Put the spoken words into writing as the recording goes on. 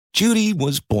Judy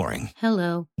was boring.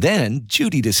 Hello. Then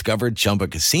Judy discovered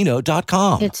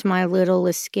ChumbaCasino.com. It's my little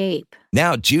escape.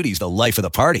 Now Judy's the life of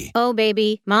the party. Oh,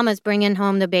 baby, mama's bringing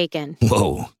home the bacon.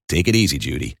 Whoa, take it easy,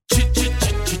 Judy.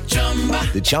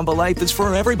 The Chumba life is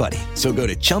for everybody. So go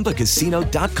to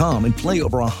ChumbaCasino.com and play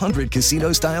over 100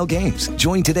 casino-style games.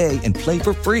 Join today and play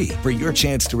for free for your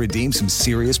chance to redeem some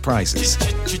serious prizes.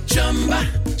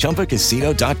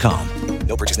 ChumbaCasino.com.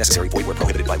 No purchase necessary. Void where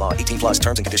prohibited by law. 18+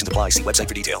 terms and conditions apply. See website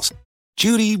for details.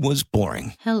 Judy was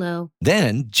boring. Hello.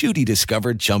 Then Judy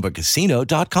discovered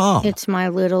ChumbaCasino.com. It's my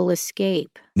little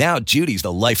escape. Now Judy's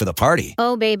the life of the party.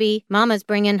 Oh, baby, mama's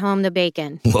bringing home the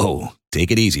bacon. Whoa,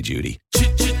 take it easy, Judy.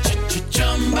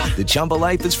 The Chumba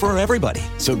life is for everybody.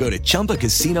 So go to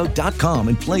ChumbaCasino.com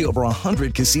and play over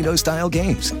 100 casino-style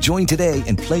games. Join today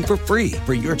and play for free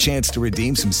for your chance to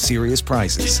redeem some serious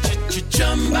prizes.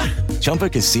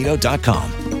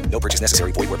 ChumbaCasino.com. No purchase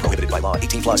necessary. Void where prohibited by law.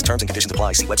 18+ terms and conditions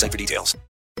apply. See website for details.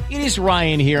 It is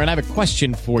Ryan here, and I have a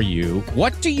question for you.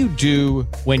 What do you do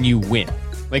when you win?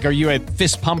 Like, are you a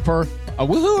fist pumper, a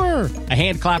woohooer, a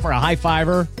hand clapper, a high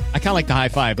fiver? I kind of like the high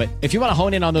five, but if you want to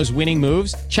hone in on those winning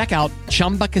moves, check out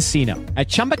Chumba Casino. At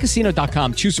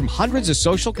ChumbaCasino.com, choose from hundreds of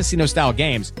social casino-style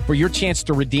games for your chance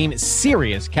to redeem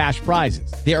serious cash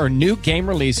prizes. There are new game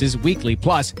releases weekly,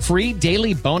 plus free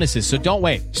daily bonuses. So don't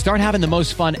wait. Start having the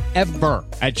most fun ever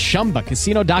at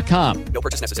ChumbaCasino.com. No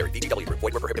purchase necessary. VGW. Void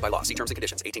where prohibited by law. See terms and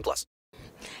conditions. 18+.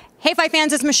 Hey, Fight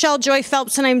fans, it's Michelle Joy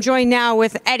Phelps, and I'm joined now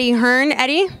with Eddie Hearn.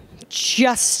 Eddie,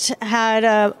 just had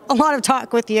a lot of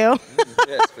talk with you.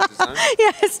 Yes, for design.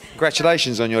 Yes.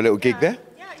 Congratulations on your little gig there.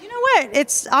 Yeah, you know what?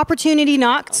 It's opportunity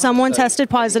knocked. Someone tested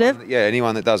positive.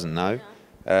 Anyone that doesn't know,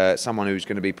 someone who's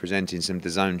going to be presenting some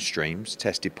DAZN streams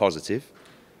tested positive.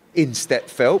 In step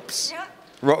Phelps. Yeah.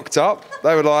 Rocked up.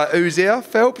 They were like, "Who's here?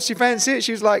 Phelps, you fancy it?"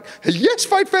 She was like, "Yes,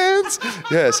 Fight fans."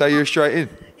 Yeah, so you were straight in.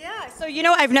 Yeah, so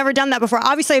I've never done that before.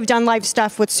 Obviously, I've done live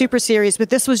stuff with Super Series, but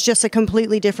this was just a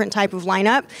completely different type of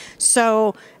lineup.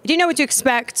 So I didn't know what to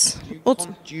expect.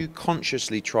 Do you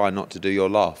consciously try not to do your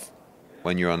laugh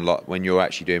when you're when you're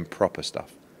actually doing proper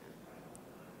stuff?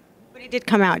 But it did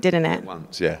come out, didn't it?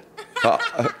 Once, yeah. But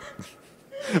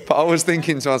I was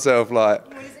thinking to myself, like,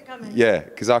 when is it coming? Yeah,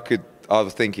 because I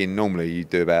was thinking normally you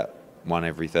do about one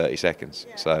every 30 seconds.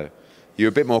 Yeah. So you're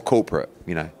a bit more corporate,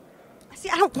 you know. See,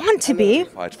 I don't want to be.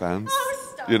 Fight fans,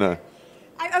 stop. you know.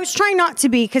 I was trying not to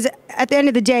be, because at the end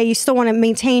of the day, you still want to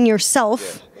maintain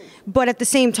yourself. Yeah. But at the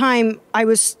same time, I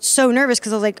was so nervous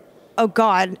because I was like, oh,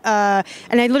 God. And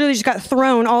I literally just got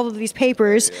thrown all of these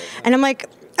papers. And I'm like,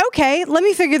 okay, let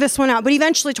me figure this one out. But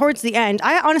eventually, towards the end,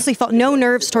 I honestly felt no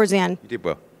nerves towards the end. You did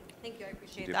well. Thank you. I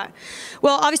appreciate that.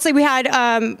 Well, obviously,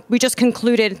 we just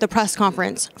concluded the press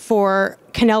conference for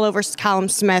Canelo versus Callum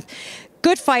Smith.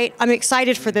 Good fight. I'm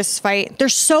excited for this fight.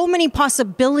 There's so many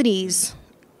possibilities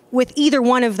with either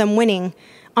one of them winning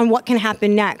on what can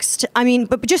happen next. I mean,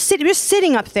 but just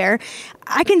sitting up there,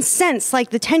 I can sense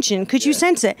like the tension. Could you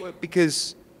sense it? Well,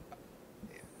 because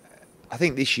I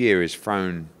think this year has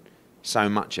thrown so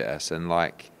much at us, and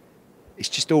like it's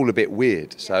just all a bit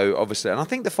weird. So obviously, and I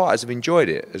think the fighters have enjoyed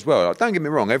it as well. Like, don't get me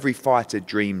wrong, every fighter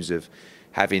dreams of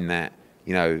having that,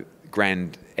 you know,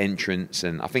 grand entrance,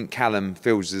 and I think Callum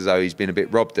feels as though he's been a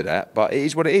bit robbed of that, but it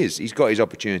is what it is. He's got his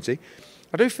opportunity.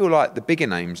 I do feel like the bigger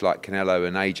names like Canelo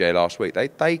and AJ last week,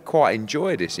 they quite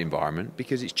enjoy this environment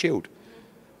because it's chilled,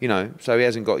 you know. So he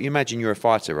hasn't got. You imagine you're a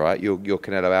fighter, right? You're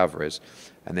Canelo Alvarez,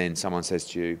 and then someone says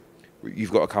to you,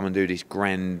 "You've got to come and do this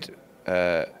grand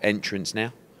entrance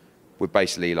now with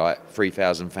basically like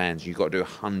 3,000 fans. You've got to do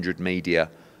 100 media."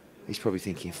 He's probably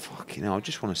thinking, "Fuck, you know, I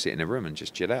just want to sit in a room and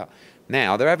just chill out."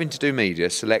 Now they're having to do media,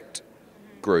 select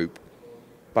group,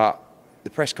 but the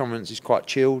press conference is quite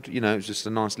chilled. You know, it was just a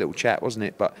nice little chat, wasn't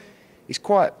it? But it's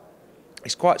quite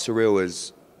surreal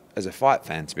as a fight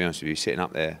fan, to be honest with you, sitting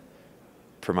up there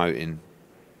promoting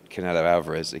Canelo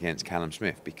Alvarez against Callum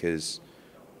Smith, because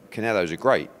Canelo's a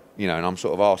great, you know, and I'm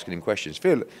sort of asking him questions.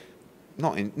 Feel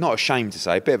not ashamed to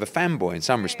say, a bit of a fanboy in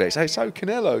some respects. Hey, so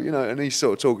Canelo, you know, and he's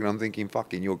sort of talking. I'm thinking,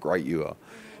 fucking, you're great, you are.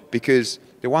 Because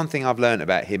the one thing I've learned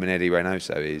about him and Eddie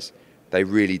Reynoso is they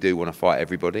really do want to fight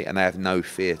everybody, and they have no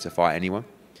fear to fight anyone.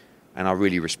 And I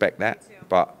really respect that.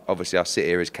 But obviously I sit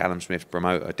here as Callum Smith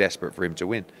promoter, desperate for him to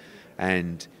win.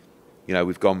 And, you know,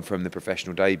 we've gone from the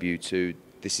professional debut to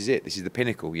this is it. This is the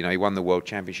pinnacle. You know, he won the World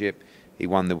Championship. He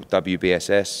won the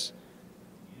WBSS.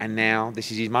 And now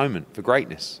this is his moment for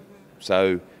greatness.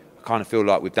 So I kind of feel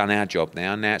like we've done our job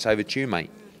now. And now it's over to you, mate.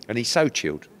 And he's so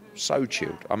chilled. So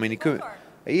chilled. I mean, he couldn't.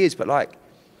 He is, but like,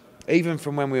 even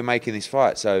from when we were making this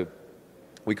fight, so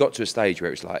we got to a stage where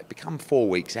it was like, become 4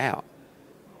 weeks out.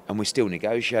 and we're still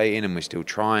negotiating, and we're still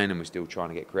trying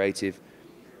to get creative.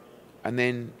 And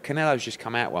then Canelo's just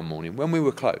come out one morning when we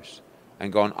were close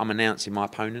and gone, I'm announcing my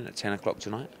opponent at 10 o'clock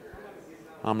tonight.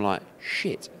 I'm like,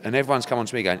 shit. And everyone's come on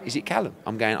to me going, is it Callum?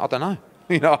 I'm going, I don't know.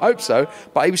 I hope so.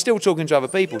 But he was still talking to other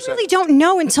people. You really don't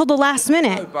know until the last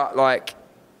minute. No, but like,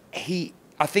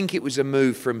 I think it was a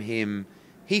move from him.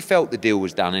 He felt the deal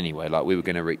was done anyway, like we were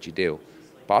going to reach a deal.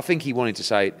 But I think he wanted to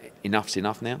say, enough's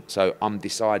enough now. So I'm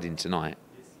deciding tonight.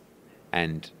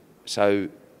 And so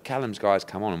Callum's guys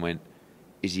come on and went,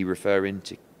 is he referring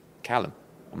to Callum?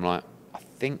 I'm like, I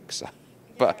think so.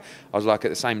 But I was like, at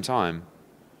the same time,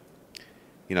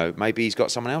 maybe he's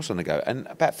got someone else on the go. And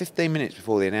about 15 minutes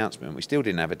before the announcement, we still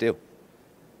didn't have a deal.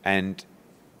 And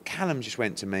Callum just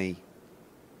went to me,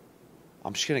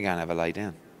 I'm just going to go and have a lay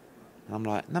down. And I'm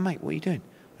like, no, mate, what are you doing?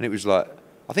 And it was like,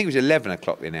 I think it was 11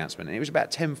 o'clock, the announcement, and it was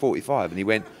about 10:45. And he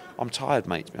went, I'm tired,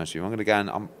 mate, to be honest with you. I'm going to go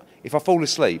and, if I fall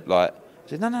asleep, I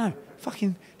said, no,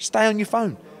 fucking stay on your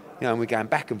phone. And we're going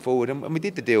back and forward, and we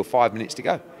did the deal 5 minutes to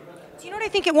go. Do you know what I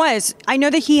think it was? I know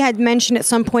that he had mentioned at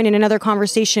some point in another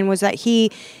conversation was that a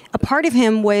part of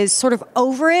him was sort of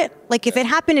over it. Like, if it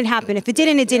happened, it happened. If it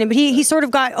didn't, it didn't. But he sort of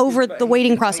got over the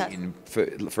waiting process.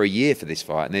 For a year for this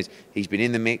fight, and he's been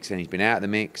in the mix and he's been out of the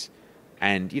mix,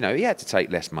 and he had to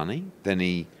take less money than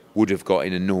he would have got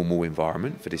in a normal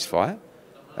environment for this fight,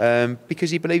 because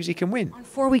he believes he can win. On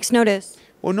 4 weeks' notice.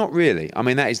 Well, not really. I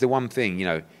mean, that is the one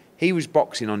thing, He was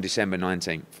boxing on December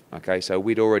 19th, okay? So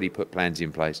we'd already put plans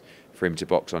in place for him to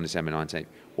box on December 19th.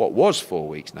 What was 4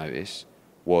 weeks' notice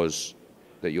was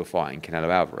that you're fighting Canelo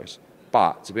Alvarez.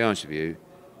 But, to be honest with you,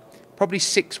 probably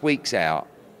 6 weeks out,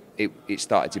 it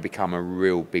started to become a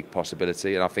real big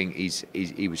possibility, and I think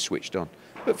he was switched on.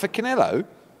 But for Canelo,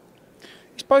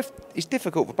 it's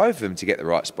difficult for both of them to get the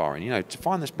right sparring. To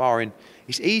find the sparring,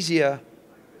 it's easier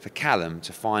for Callum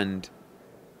to find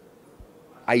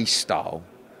a style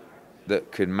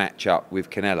that can match up with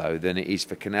Canelo than it is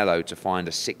for Canelo to find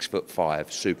a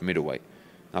 6'5" super middleweight.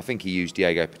 And I think he used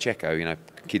Diego Pacheco,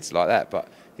 kids like that, but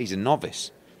he's a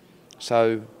novice.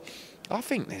 So I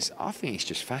think it's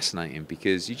just fascinating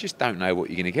because you just don't know what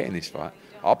you're going to get in this fight.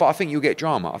 But I think you'll get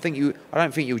drama. I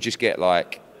don't think you'll just get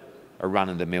like a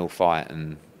run-of-the-mill fight,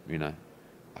 and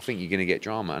I think you're going to get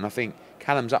drama. And I think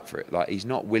Callum's up for it. Like, he's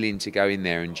not willing to go in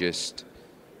there and just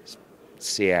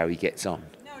see how he gets on.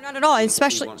 Not at all,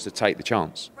 especially he wants to take the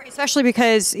chance. Right, especially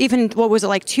because even,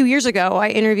 2 years ago, I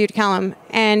interviewed Callum,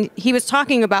 and he was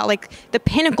talking about, the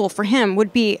pinnacle for him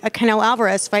would be a Canelo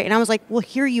Alvarez fight. And I was like, well,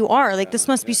 here you are. This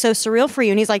must be so surreal for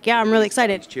you. And he's like, yeah, I'm really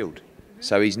excited. He's chilled.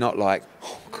 So he's not like,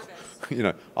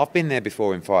 I've been there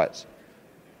before in fights.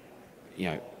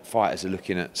 Fighters are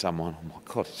looking at someone, oh my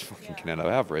God, it's fucking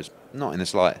Canelo Alvarez. Not in the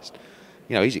slightest.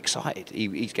 He's excited.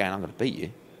 He's going, I'm going to beat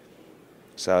you.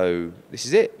 So this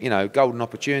is it, golden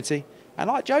opportunity. And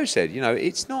like Joe said,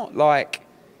 it's not like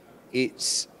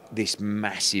it's this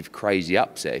massive, crazy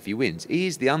upset if he wins. He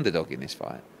is the underdog in this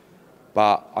fight.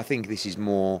 But I think this is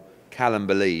more, Callum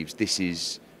believes this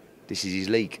is his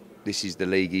league. This is the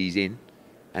league he's in.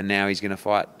 And now he's going to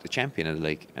fight the champion of the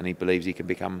league. And he believes he can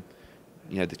become,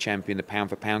 the champion, the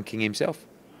pound-for-pound king himself.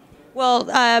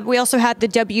 Well, we also had the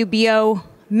WBO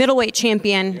middleweight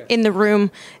champion in the room,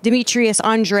 Demetrius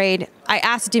Andrade. I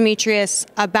asked Demetrius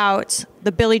about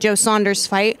the Billy Joe Saunders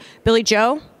fight. Billy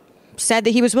Joe said that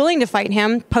he was willing to fight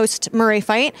him post-Murray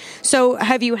fight. So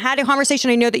have you had a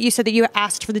conversation? I know that you said that you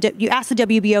asked the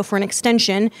WBO for an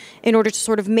extension in order to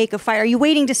sort of make a fight. Are you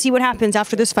waiting to see what happens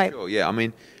after this fight? Sure, yeah. I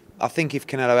mean, I think if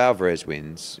Canelo Alvarez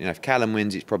wins, if Callum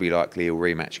wins, it's probably likely he'll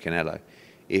rematch Canelo.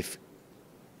 If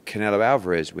Canelo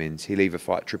Alvarez wins, he'll either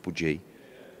fight Triple G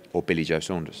or Billy Joe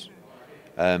Saunders.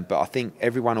 But I think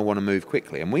everyone will want to move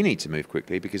quickly, and we need to move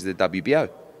quickly because of the WBO.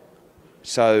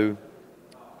 So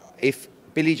if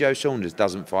Billy Joe Saunders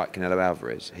doesn't fight Canelo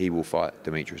Alvarez, he will fight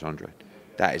Demetrius Andrade.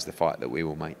 That is the fight that we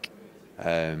will make.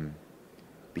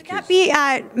 Would that be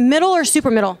at middle or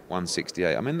super middle?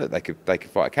 168. I mean, look, they could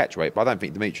fight a catchweight, but I don't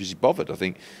think Demetrius is bothered. I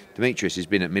think Demetrius has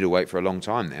been at middleweight for a long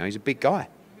time now. He's a big guy.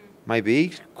 Maybe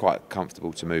he's quite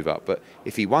comfortable to move up. But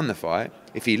if he won the fight,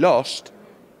 if he lost,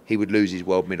 he would lose his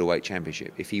world middleweight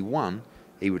championship. If he won,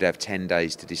 he would have 10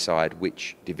 days to decide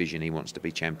which division he wants to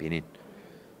be champion in.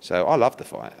 So I love the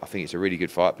fight. I think it's a really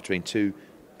good fight between two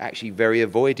actually very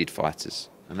avoided fighters,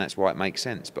 and that's why it makes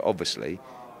sense. But obviously,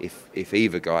 if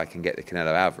either guy can get the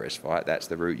Canelo Alvarez fight, that's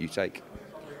the route you take.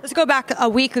 Let's go back a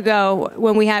week ago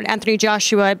when we had Anthony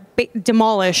Joshua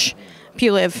demolish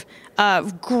Pulev.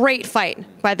 Great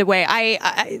fight, by the way.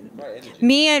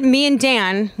 Me and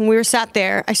Dan, when we were sat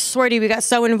there, I swear to you, we got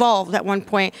so involved at one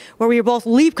point where we were both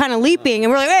kind of leaping,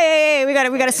 and we're like, hey, we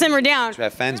got to simmer down. To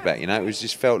have fans back, it was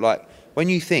just felt like when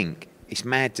you think it's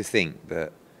mad to think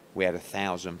that we had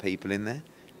 1,000 people in there,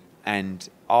 and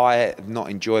I have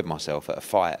not enjoyed myself at a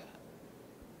fight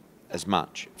as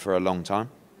much for a long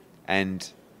time,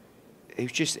 and it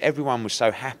was just everyone was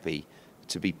so happy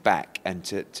to be back and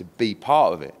to be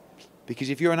part of it. Because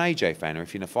if you're an AJ fan or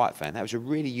if you're a fight fan, that was a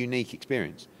really unique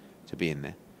experience to be in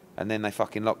there. And then they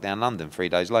fucking locked down London 3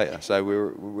 days later. So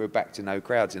we're back to no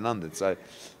crowds in London. So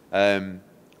I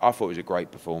thought it was a great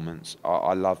performance.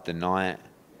 I loved the night.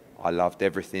 I loved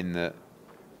everything that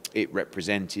it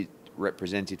represented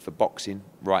for boxing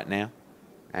right now.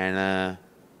 And,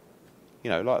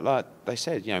 like they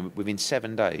said, within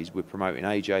 7 days, we're promoting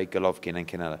AJ, Golovkin and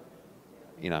Canelo.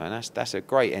 And that's a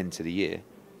great end to the year.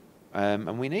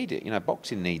 And we need it.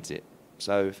 Boxing needs it.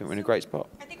 So I think we're in a great spot.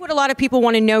 I think what a lot of people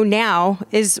want to know now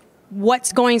is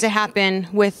what's going to happen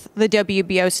with the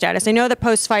WBO status. I know that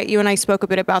post-fight, you and I spoke a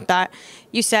bit about that.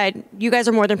 You said you guys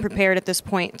are more than prepared at this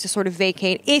point to sort of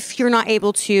vacate if you're not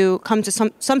able to come to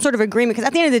some sort of agreement. Because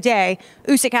at the end of the day,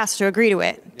 Usyk has to agree to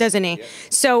it, doesn't he? Yeah.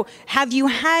 So have you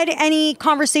had any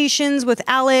conversations with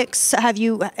Alex?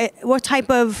 What type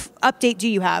of update do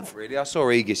you have? Really, I saw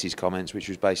Egis's comments, which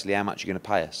was basically how much you're going to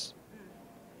pay us.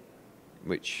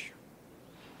 Which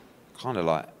kind of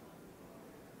like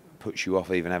puts you off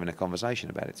even having a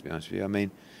conversation about it, to be honest with you. I mean,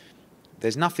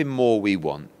 there's nothing more we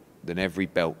want than every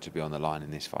belt to be on the line in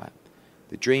this fight.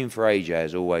 The dream for AJ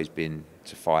has always been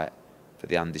to fight for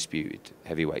the undisputed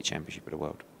heavyweight championship of the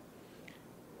world.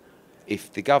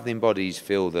 If the governing bodies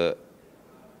feel that,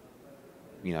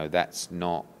 that's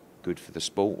not good for the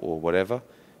sport or whatever,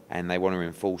 and they want to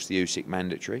enforce the Usyk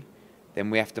mandatory,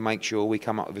 then we have to make sure we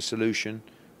come up with a solution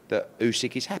that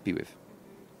Usyk is happy with.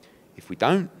 If we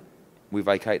don't, we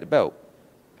vacate the belt.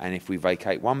 And if we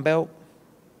vacate one belt,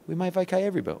 we may vacate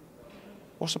every belt.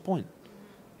 What's the point?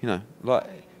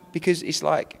 Because it's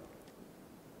like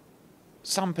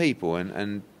some people,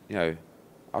 and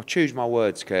I'll choose my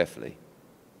words carefully,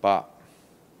 but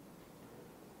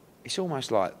it's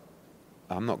almost like,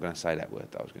 I'm not going to say that word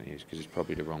that I was going to use because it's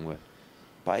probably the wrong word,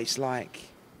 but it's like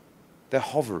they're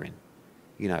hovering,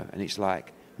 and it's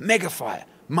like, mega fight,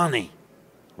 money,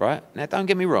 right? Now, don't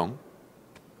get me wrong.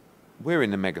 We're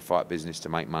in the mega fight business to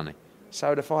make money. So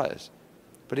are the fighters.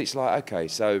 But it's like, okay,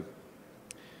 so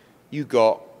you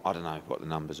got, I don't know what the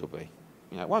numbers will be.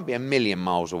 It won't be a million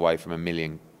miles away from $1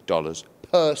 million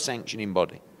per sanctioning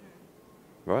body,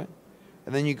 right?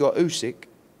 And then you got Usyk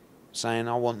saying,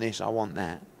 I want this, I want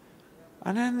that.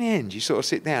 And then in the end, you sort of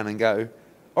sit down and go,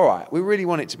 all right, we really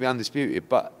want it to be undisputed,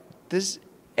 but does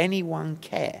anyone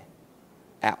care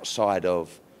outside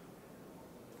of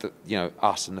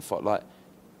us and the fight? Like,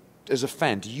 as a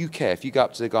fan, do you care if you go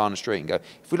up to the guy on the street and go,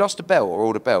 if we lost a belt or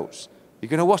all the belts, you're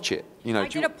going to watch it? I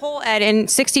did a poll, Ed, and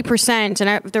 60%,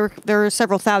 and there were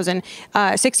several thousand,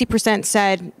 60%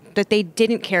 said that they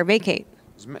didn't care vacate.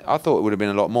 I thought it would have been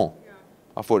a lot more. Yeah.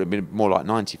 I thought it would have been more like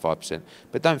 95%.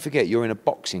 But don't forget, you're in a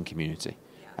boxing community.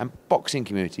 Yeah. And boxing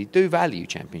community do value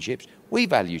championships. We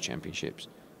value championships.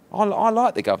 I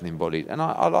like the governing body, and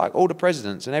I like all the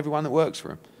presidents and everyone that works for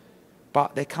them.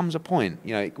 But there comes a point,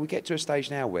 we get to a stage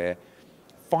now where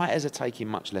fighters are taking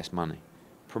much less money.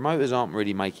 Promoters aren't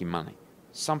really making money.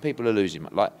 Some people are losing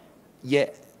money.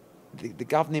 Yet the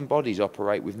governing bodies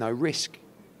operate with no risk,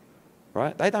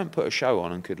 right? They don't put a show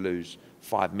on and could lose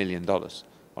 $5 million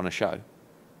on a show.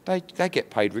 They get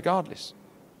paid regardless.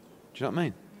 Do you know what I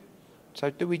mean? So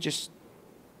do we just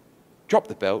drop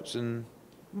the belts and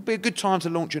it would be a good time to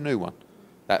launch a new one,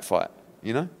 that fight,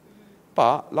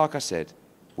 But, like I said,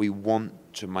 we want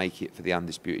to make it for the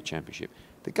undisputed championship.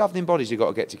 The governing bodies have got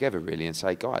to get together, really, and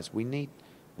say, guys, we need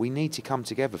to come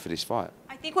together for this fight.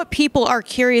 I think what people are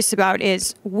curious about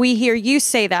is, we hear you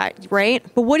say that, right?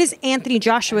 But what is Anthony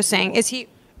Joshua saying? Is he...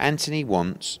 Anthony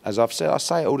wants, as I've said, I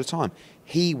say it all the time,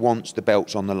 he wants the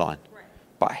belts on the line. Right.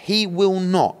 But he will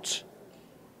not...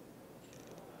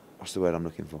 What's the word I'm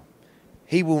looking for?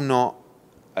 He will not...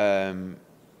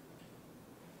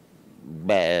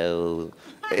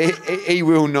 he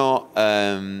will not...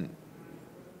 I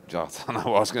don't know what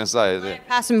I was going to say.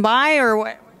 Pass him by or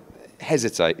what?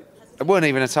 Hesitate. It wasn't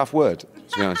even a tough word,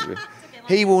 to be honest with you.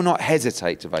 He will not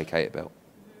hesitate to vacate a belt.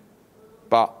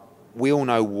 But we all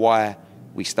know why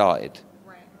we started.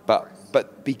 Right.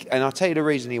 And I'll tell you the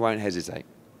reason he won't hesitate.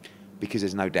 Because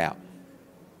there's no doubt.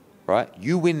 Right?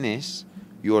 You win this,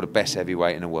 you're the best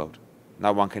heavyweight in the world.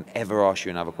 No one can ever ask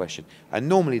you another question. And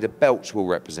normally the belts will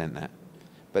represent that.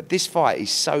 But this fight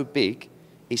is so big,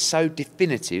 it's so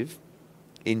definitive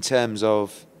in terms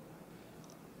of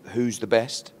who's the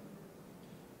best.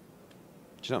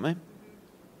 Do you know what I mean?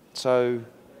 So,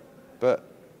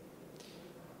 but,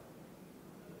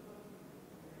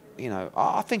 you know,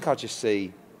 I think I just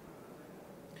see,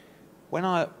 when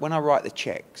I write the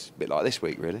checks, a bit like this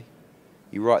week really,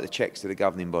 you write the checks to the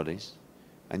governing bodies,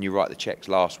 and you write the checks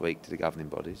last week to the governing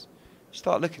bodies, you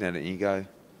start looking at it and you go,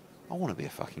 I want to be a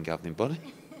fucking governing body.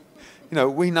 You know,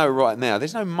 we know right now,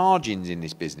 there's no margins in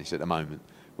this business at the moment.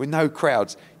 With no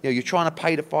crowds. You know, you're trying to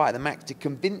pay the fight at the max to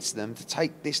convince them to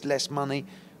take this less money.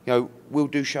 You know, we'll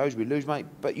do shows, we lose, mate,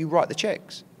 but you write the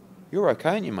checks. You're okay,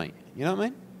 aren't you, mate? You know what I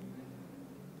mean?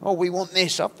 Oh, we want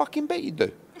this. I fucking bet you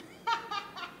do.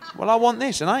 Well, I want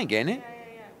this and I ain't getting it.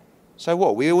 Yeah. So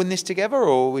what, we all in this together,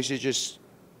 or we should just,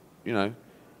 you know,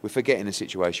 we're forgetting the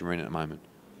situation we're in at the moment.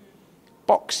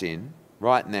 Boxing,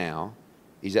 right now,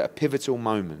 is at a pivotal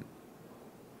moment.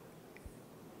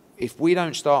 If we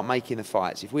don't start making the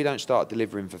fights, if we don't start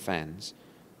delivering for fans,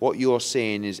 what you're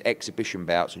seeing is exhibition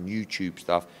bouts and YouTube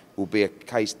stuff will be a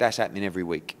case that's happening every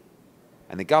week.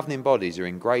 And the governing bodies are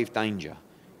in grave danger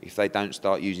if they don't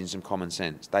start using some common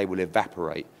sense. They will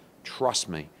evaporate. Trust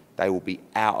me, they will be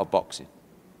out of boxing.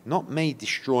 Not me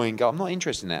destroying, I'm not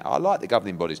interested in that. I like the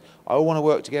governing bodies. I all want to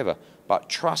work together. But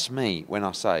trust me when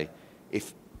I say,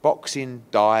 if boxing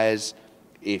dies,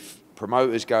 if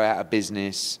promoters go out of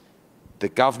business, the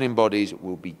governing bodies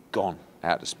will be gone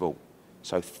out of sport.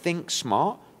 So think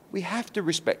smart. We have to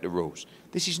respect the rules.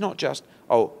 This is not just,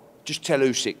 oh, just tell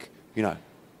Usyk, you know,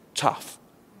 tough.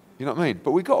 You know what I mean?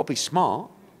 But we've got to be smart.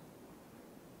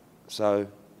 So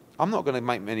I'm not going to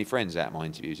make many friends out of my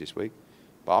interviews this week,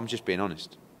 but I'm just being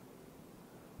honest.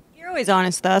 You're always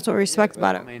honest, though. That's what we respect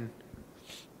about it. I mean,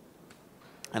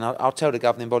 and I'll tell the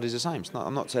governing bodies the same.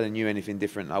 I'm not telling you anything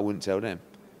different I wouldn't tell them.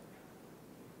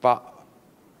 But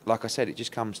like I said, it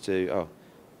just comes to, oh,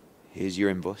 here's your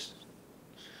invoice.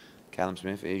 Callum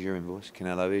Smith, here's your invoice.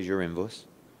 Canelo, here's your invoice.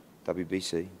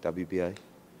 WBC, WBA.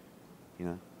 You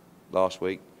know, last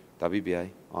week, WBA,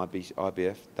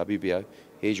 IBF, WBO.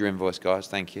 Here's your invoice, guys.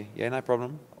 Thank you. Yeah, no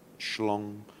problem.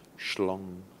 Schlong,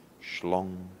 schlong,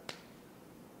 schlong.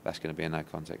 That's going to be a no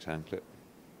context home clip.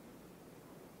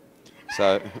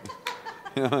 So,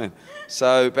 you know what I mean?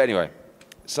 So, but anyway,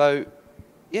 so,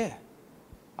 yeah.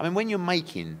 I mean, when you're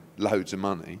making loads of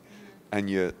money and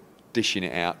you're dishing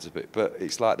it out a bit, but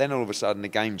it's like then all of a sudden the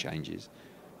game changes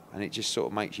and it just sort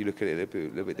of makes you look at it a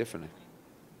little bit differently.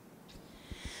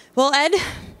 Well, Ed,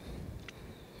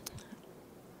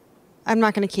 I'm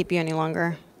not going to keep you any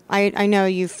longer. I know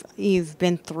you've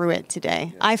been through it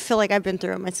today. Yeah. I feel like I've been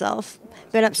through it myself.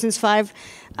 Been up since 5.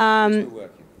 Still working.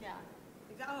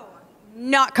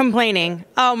 Not complaining.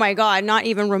 Oh my God, not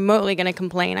even remotely going to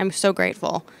complain. I'm so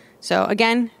grateful. So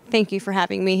again, thank you for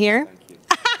having me here. Thank you.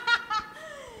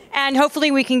 And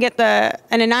hopefully we can get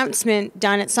an announcement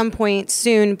done at some point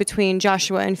soon between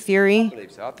Joshua and Fury. I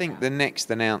believe so. I think the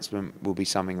next announcement will be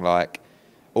something like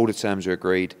all the terms are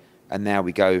agreed and now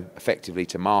we go effectively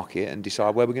to market and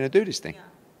decide where we're going to do this thing. Yeah.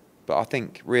 But I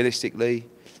think realistically,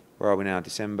 where are we now?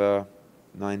 December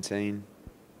 19.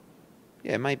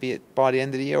 Yeah, maybe by the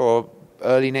end of the year or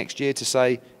early next year to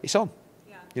say it's on.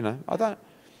 Yeah. You know,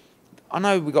 I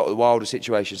know we got the Wilder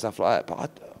situation, stuff like that,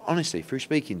 but honestly, through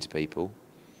speaking to people,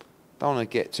 don't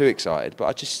want to get too excited, but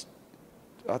I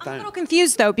don't. I'm a little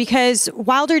confused though, because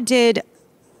Wilder did,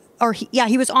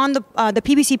 he was on the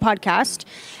PBC podcast,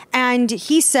 and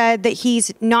he said that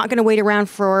he's not going to wait around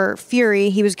for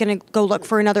Fury. He was going to go look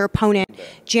for another opponent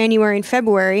January and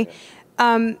February.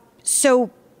 So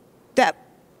that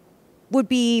would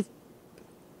be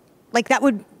like that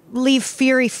would leave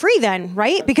Fury free then,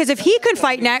 right? Because if he could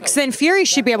fight next, then Fury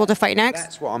should be able to fight next.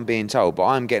 That's what I'm being told, but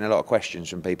I'm getting a lot of questions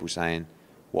from people saying,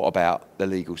 what about the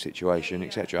legal situation,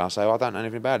 etc. I say, I don't know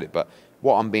anything about it, but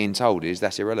what I'm being told is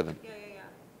that's irrelevant.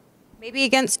 Maybe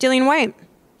against Dillian Whyte.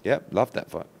 Yep, love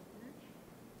that fight.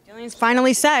 Dillian's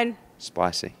finally said.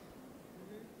 Spicy.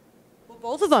 Well,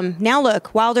 both of them. Now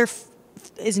look, Wilder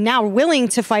is now willing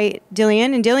to fight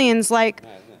Dillian, and Dillian's like,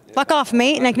 fuck off,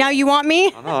 mate. And like, now you want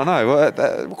me? I know.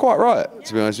 Well, quite right,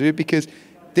 to be honest with you, because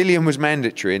Dillian was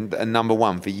mandatory and number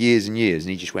one for years and years,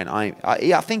 and he just went,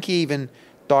 I think he even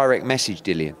direct messaged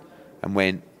Dillian and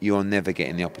went, you're never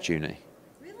getting the opportunity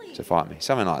to fight me.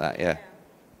 Something like that, yeah.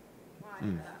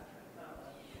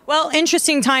 Well,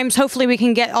 interesting times. Hopefully we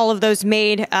can get all of those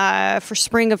made for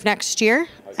spring of next year.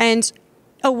 And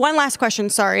one last question,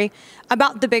 sorry,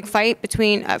 about the big fight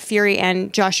between Fury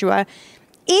and Joshua.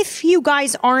 if you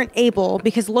guys aren't able,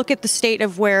 because look at the state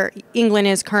of where England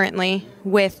is currently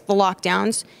with the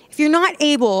lockdowns, if you're not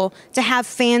able to have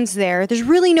fans there, there's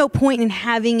really no point in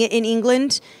having it in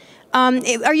England.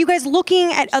 Are you guys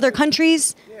looking at other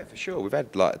countries? Yeah, for sure. We've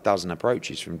had like a dozen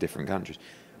approaches from different countries.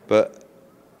 But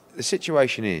the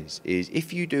situation is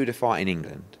if you do the fight in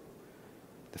England,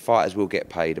 the fighters will get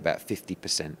paid about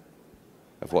 50%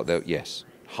 of what they'll, yes,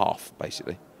 half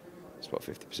basically. That's what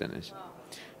 50% is.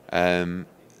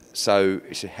 So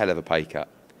it's a hell of a pay cut.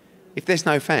 If there's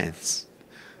no fans,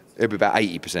 it'll be about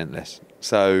 80% less.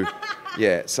 So,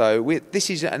 yeah, so this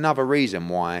is another reason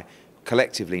why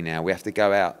collectively now we have to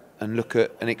go out and look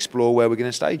at and explore where we're going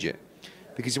to stage it.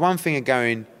 Because one thing of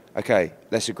going, okay,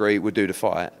 let's agree, we'll do the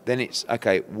fight. Then it's,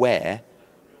 okay, where?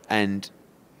 And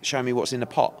show me what's in the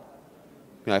pot.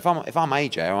 You know, if I'm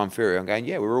AJ or I'm Fury, I'm going,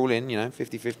 yeah, we're all in,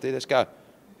 50-50, let's go.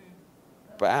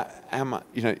 But how much,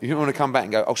 you don't want to come back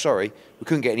and go, oh, sorry, we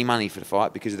couldn't get any money for the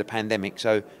fight because of the pandemic,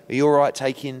 so are you all right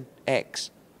taking X?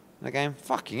 And they're going,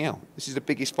 fucking hell, this is the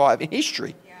biggest fight in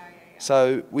history.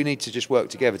 So we need to just work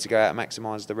together to go out and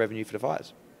maximise the revenue for the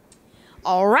fighters.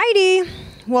 All righty.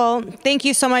 Well, thank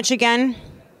you so much again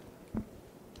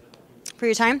for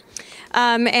your time.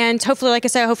 And hopefully, like I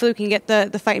said, hopefully we can get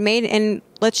the fight made, and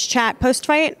let's chat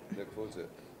post-fight. Look forward to it.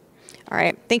 All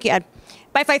right. Thank you, Ed.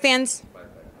 Bye, fight fans.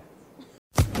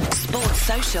 Sports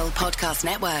Social Podcast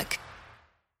Network.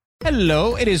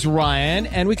 Hello, it is Ryan,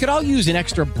 and we could all use an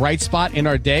extra bright spot in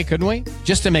our day, couldn't we?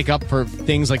 Just to make up for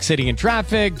things like sitting in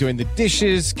traffic, doing the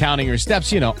dishes, counting your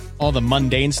steps, all the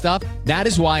mundane stuff. That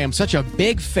is why I'm such a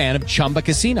big fan of Chumba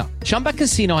Casino. Chumba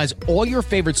Casino has all your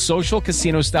favorite social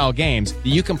casino-style games that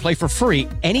you can play for free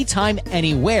anytime,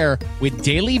 anywhere with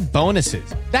daily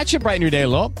bonuses. That should brighten your day a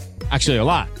little. Actually, a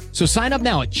lot. So sign up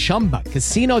now at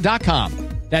ChumbaCasino.com.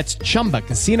 That's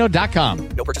ChumbaCasino.com.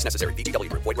 No purchase necessary. VGW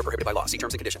Group. Void where prohibited by law. See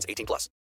terms and conditions. 18+.